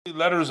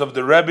Letters of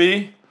the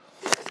Rebbe.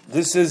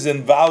 This is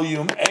in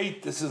volume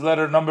 8. This is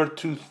letter number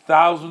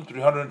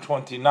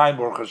 2329,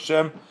 Baruch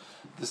Hashem.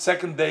 The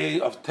second day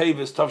of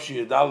Tevis,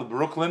 Tavshin Yudal,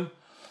 Brooklyn.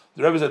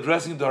 The Rebbe is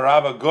addressing the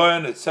Rav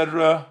Goyen,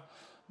 etc.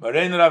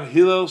 Marein Rav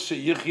Hillel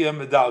Sheyichya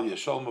Medalya,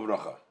 Shalom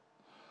Avracha.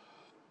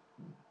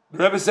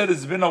 The Rebbe said,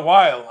 it's been a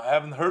while, I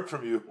haven't heard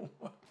from you.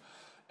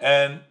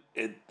 And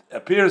it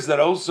appears that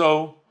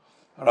also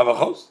Rav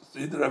Achos,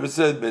 the Rebbe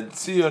said, Ben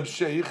Tzion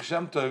Sheikh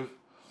Shem Tov,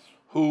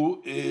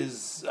 who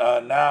is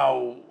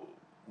now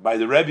by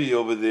the Rebbe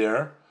over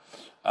there,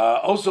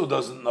 also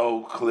doesn't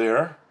know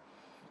clear.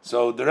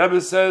 So the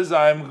Rebbe says,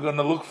 I'm going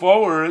to look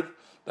forward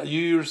that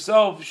you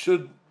yourself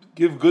should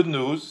give good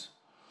news.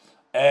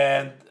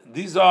 And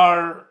these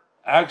are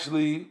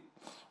actually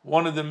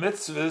one of the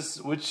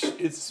mitzvahs, which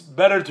it's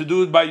better to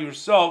do it by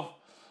yourself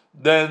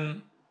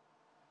than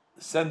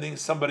sending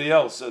somebody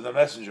else, the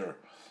messenger.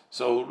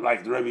 So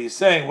like the Rebbe is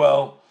saying,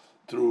 well,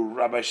 through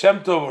Rabbi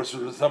Shem Tov or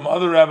through some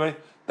other Rabbi,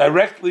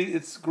 directly,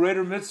 it's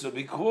greater mitzvah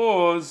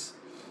because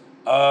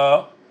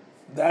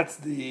that's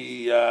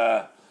the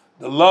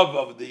love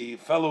of the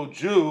fellow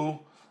Jew.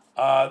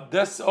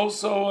 That's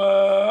also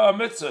a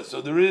mitzvah.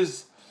 So there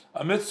is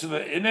a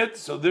mitzvah in it.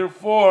 So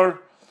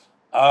therefore,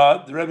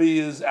 the Rebbe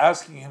is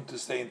asking him to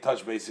stay in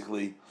touch,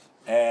 basically.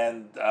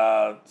 And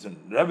the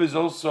Rebbe is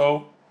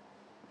also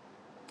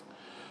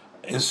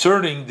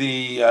inserting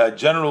the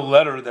general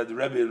letter that the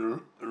Rebbe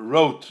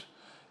wrote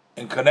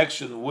in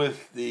connection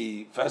with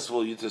the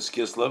festival Yutas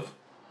Kislev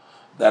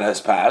that has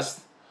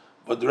passed.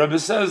 But the Rebbe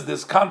says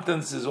this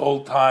contents is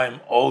all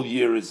time, all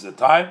year is the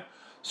time.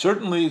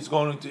 Certainly it's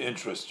going to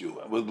interest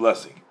you with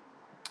blessing.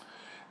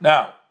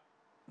 Now,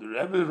 the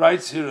Rebbe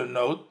writes here a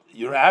note,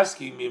 you're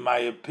asking me my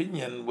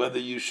opinion whether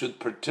you should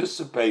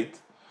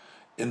participate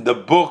in the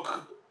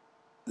book,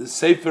 the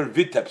Sefer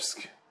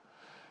Vitebsk.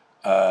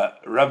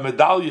 Rav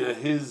Medalya,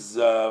 his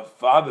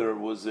father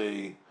was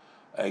a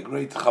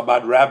great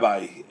Chabad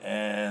rabbi,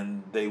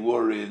 and they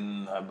were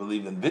in, I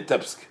believe, in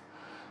Vitebsk.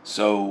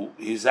 So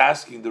he's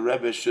asking the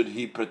Rebbe, should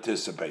he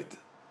participate?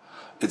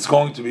 It's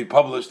going to be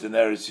published in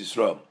Eretz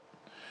Yisrael.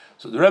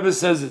 So the Rebbe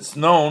says it's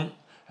known,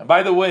 and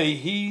by the way,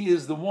 he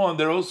is the one,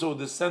 they're also a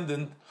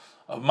descendant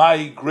of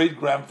my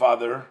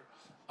great-grandfather,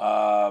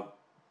 the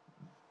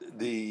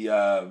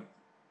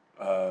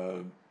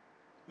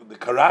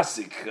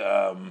Karasik.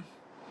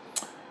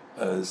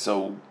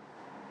 So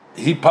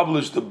he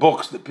published the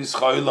books, the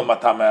Pischoi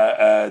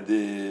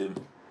Matame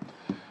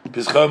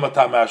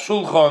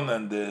Shulchan,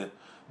 and the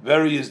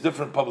various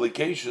different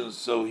publications.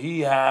 So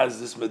he has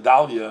this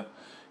medallia.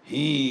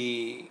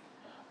 He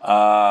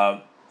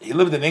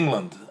lived in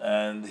England,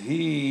 and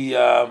he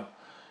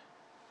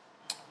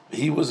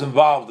was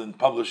involved in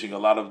publishing a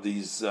lot of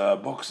these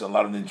books, a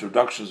lot of the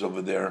introductions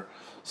over there.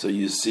 So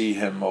you see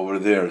him over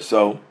there.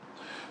 So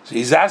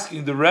he's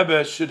asking the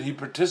Rebbe, should he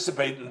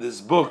participate in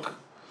this book,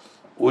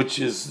 which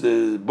is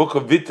the book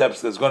of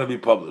Vitebsk that's going to be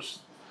published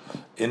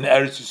in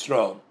Eretz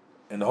Yisrael,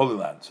 in the Holy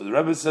Land. So the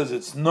Rebbe says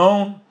it's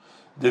known,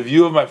 the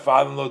view of my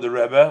father-in-law, the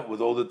Rebbe, with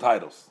all the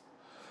titles,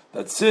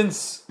 that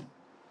since,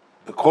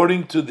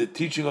 according to the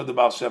teaching of the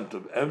Baal Shem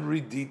Tov,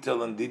 every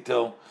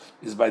detail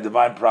is by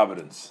divine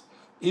providence.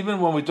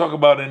 Even when we talk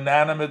about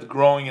inanimate,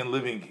 growing and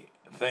living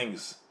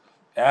things,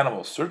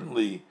 animals,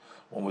 certainly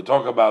when we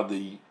talk about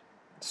the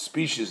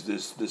species,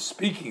 the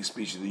speaking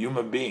species, the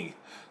human being,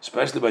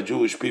 especially by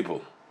Jewish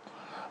people,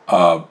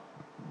 and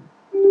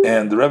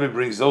the Rebbe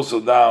brings also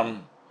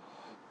down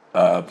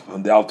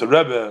from the Alter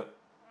Rebbe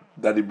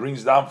that he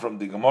brings down from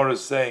the Gemara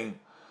saying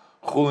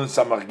Chulin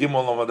Samach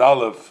Gimel Omad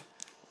Aleph.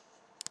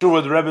 Not sure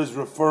what the Rebbe is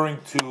referring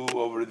to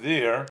over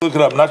there. Look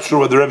it up. Not sure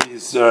what the Rebbe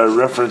is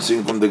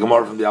referencing from the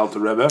Gemara from the Alter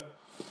Rebbe,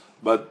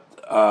 but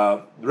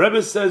the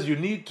Rebbe says you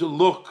need to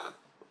look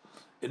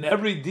in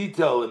every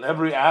detail, in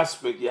every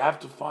aspect. You have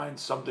to find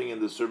something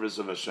in the service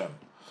of Hashem,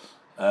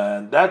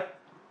 and that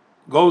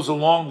goes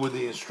along with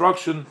the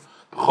instruction,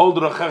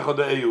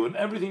 in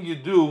everything you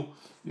do,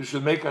 you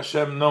should make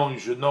Hashem known, you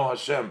should know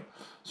Hashem.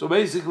 So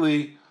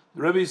basically,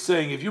 the Rebbe is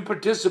saying, if you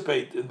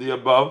participate in the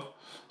above,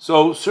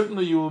 so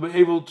certainly you will be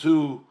able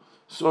to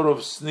sort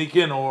of sneak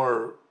in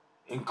or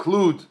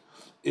include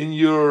in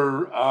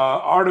your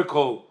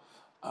article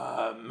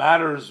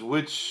matters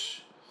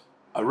which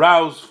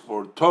arouse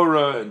for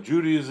Torah and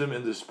Judaism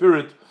in the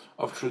spirit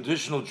of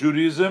traditional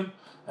Judaism,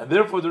 and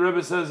therefore the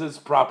Rebbe says it's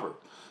proper.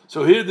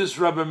 So here, this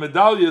Rabbi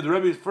Medalya, the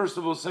Rebbe is first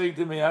of all saying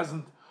to him he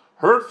hasn't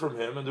heard from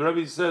him, and the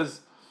Rebbe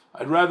says,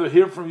 I'd rather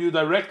hear from you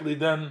directly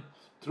than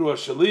through a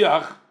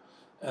shaliach.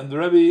 And the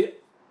Rebbe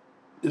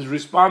is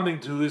responding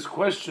to his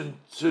question,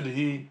 should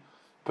he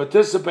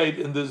participate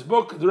in this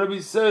book? The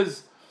Rebbe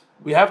says,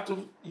 we have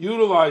to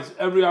utilize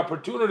every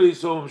opportunity,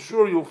 so I'm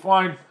sure you'll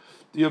find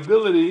the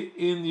ability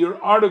in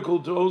your article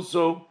to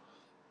also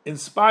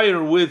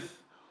inspire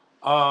with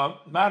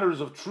matters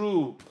of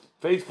true,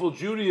 faithful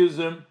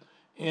Judaism,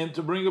 and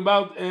to bring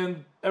about,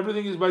 and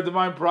everything is by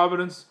divine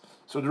providence.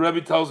 So the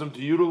Rebbe tells him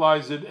to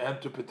utilize it and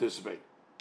to participate.